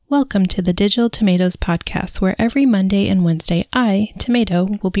Welcome to the Digital Tomatoes podcast, where every Monday and Wednesday, I, Tomato,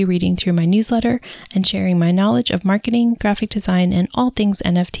 will be reading through my newsletter and sharing my knowledge of marketing, graphic design, and all things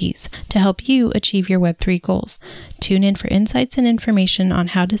NFTs to help you achieve your Web3 goals. Tune in for insights and information on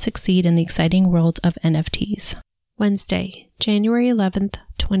how to succeed in the exciting world of NFTs. Wednesday, January 11th,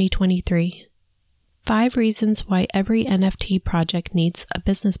 2023. 5 reasons why every NFT project needs a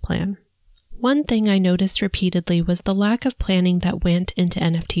business plan. One thing I noticed repeatedly was the lack of planning that went into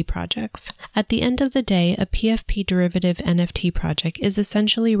NFT projects. At the end of the day, a PFP derivative NFT project is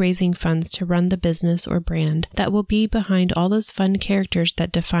essentially raising funds to run the business or brand that will be behind all those fun characters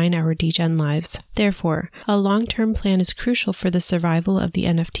that define our degen lives. Therefore, a long-term plan is crucial for the survival of the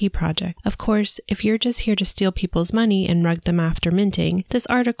NFT project. Of course, if you're just here to steal people's money and rug them after minting, this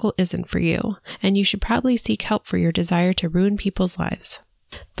article isn't for you, and you should probably seek help for your desire to ruin people's lives.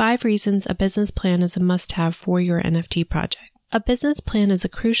 5 reasons a business plan is a must-have for your NFT project. A business plan is a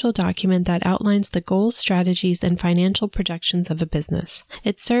crucial document that outlines the goals, strategies, and financial projections of a business.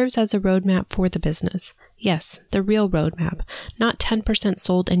 It serves as a roadmap for the business. Yes, the real roadmap, not 10%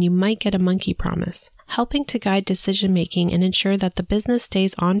 sold and you might get a monkey promise, helping to guide decision-making and ensure that the business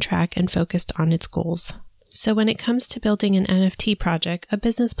stays on track and focused on its goals. So when it comes to building an NFT project, a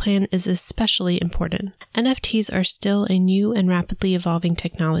business plan is especially important. NFTs are still a new and rapidly evolving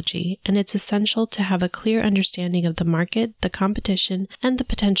technology, and it's essential to have a clear understanding of the market, the competition, and the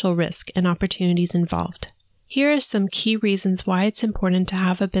potential risk and opportunities involved. Here are some key reasons why it's important to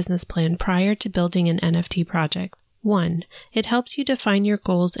have a business plan prior to building an NFT project. 1. It helps you define your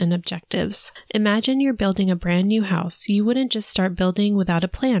goals and objectives. Imagine you're building a brand new house. You wouldn't just start building without a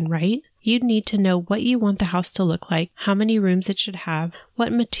plan, right? You'd need to know what you want the house to look like, how many rooms it should have,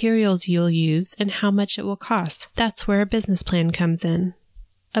 what materials you'll use, and how much it will cost. That's where a business plan comes in.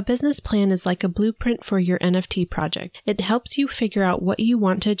 A business plan is like a blueprint for your NFT project. It helps you figure out what you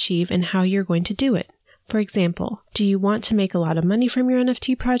want to achieve and how you're going to do it. For example, do you want to make a lot of money from your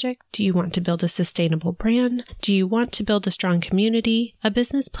NFT project? Do you want to build a sustainable brand? Do you want to build a strong community? A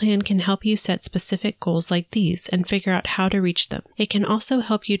business plan can help you set specific goals like these and figure out how to reach them. It can also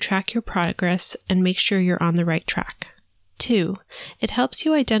help you track your progress and make sure you're on the right track. 2. It helps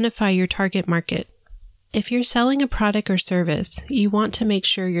you identify your target market. If you're selling a product or service, you want to make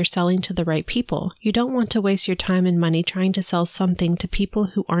sure you're selling to the right people. You don't want to waste your time and money trying to sell something to people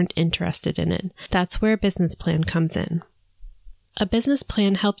who aren't interested in it. That's where a business plan comes in. A business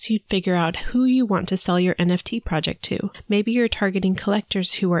plan helps you figure out who you want to sell your NFT project to. Maybe you're targeting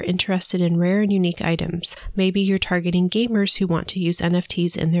collectors who are interested in rare and unique items. Maybe you're targeting gamers who want to use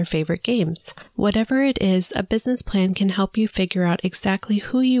NFTs in their favorite games. Whatever it is, a business plan can help you figure out exactly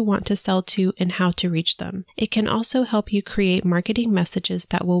who you want to sell to and how to reach them. It can also help you create marketing messages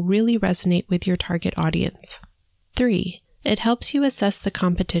that will really resonate with your target audience. 3. It helps you assess the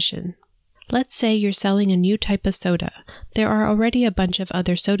competition. Let's say you're selling a new type of soda. There are already a bunch of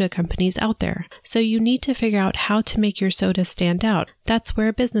other soda companies out there, so you need to figure out how to make your soda stand out. That's where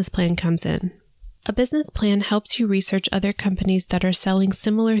a business plan comes in. A business plan helps you research other companies that are selling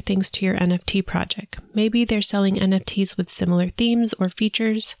similar things to your NFT project. Maybe they're selling NFTs with similar themes or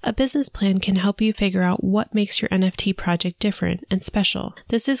features. A business plan can help you figure out what makes your NFT project different and special.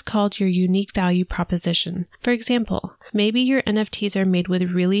 This is called your unique value proposition. For example, maybe your NFTs are made with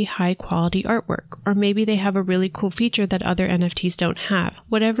really high quality artwork, or maybe they have a really cool feature that other NFTs don't have.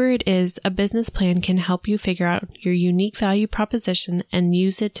 Whatever it is, a business plan can help you figure out your unique value proposition and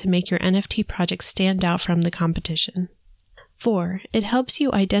use it to make your NFT project stand out from the competition. 4. It helps you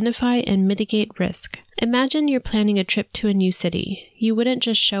identify and mitigate risk. Imagine you're planning a trip to a new city. You wouldn't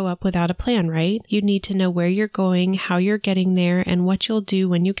just show up without a plan, right? You'd need to know where you're going, how you're getting there, and what you'll do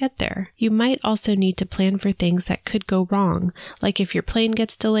when you get there. You might also need to plan for things that could go wrong, like if your plane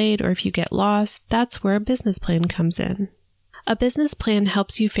gets delayed or if you get lost. That's where a business plan comes in. A business plan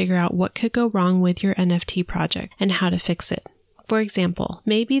helps you figure out what could go wrong with your NFT project and how to fix it. For example,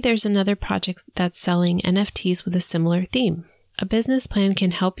 maybe there's another project that's selling NFTs with a similar theme. A business plan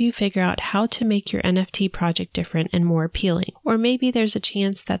can help you figure out how to make your NFT project different and more appealing. Or maybe there's a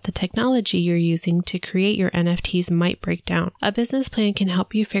chance that the technology you're using to create your NFTs might break down. A business plan can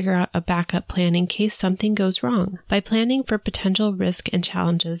help you figure out a backup plan in case something goes wrong. By planning for potential risk and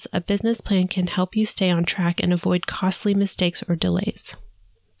challenges, a business plan can help you stay on track and avoid costly mistakes or delays.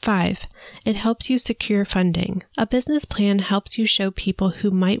 5. It helps you secure funding. A business plan helps you show people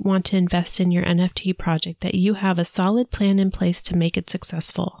who might want to invest in your NFT project that you have a solid plan in place to make it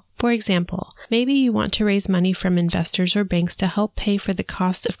successful. For example, maybe you want to raise money from investors or banks to help pay for the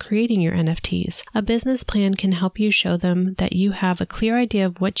cost of creating your NFTs. A business plan can help you show them that you have a clear idea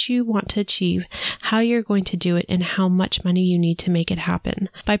of what you want to achieve, how you're going to do it, and how much money you need to make it happen.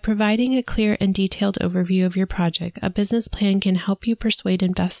 By providing a clear and detailed overview of your project, a business plan can help you persuade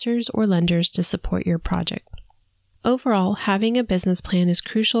investors or lenders to support your project. Overall, having a business plan is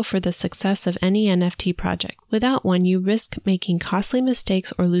crucial for the success of any NFT project. Without one, you risk making costly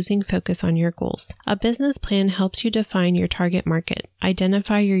mistakes or losing focus on your goals. A business plan helps you define your target market,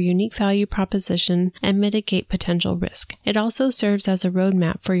 identify your unique value proposition, and mitigate potential risk. It also serves as a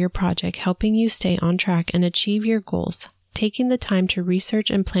roadmap for your project, helping you stay on track and achieve your goals. Taking the time to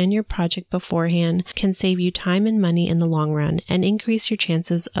research and plan your project beforehand can save you time and money in the long run and increase your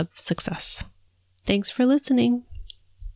chances of success. Thanks for listening.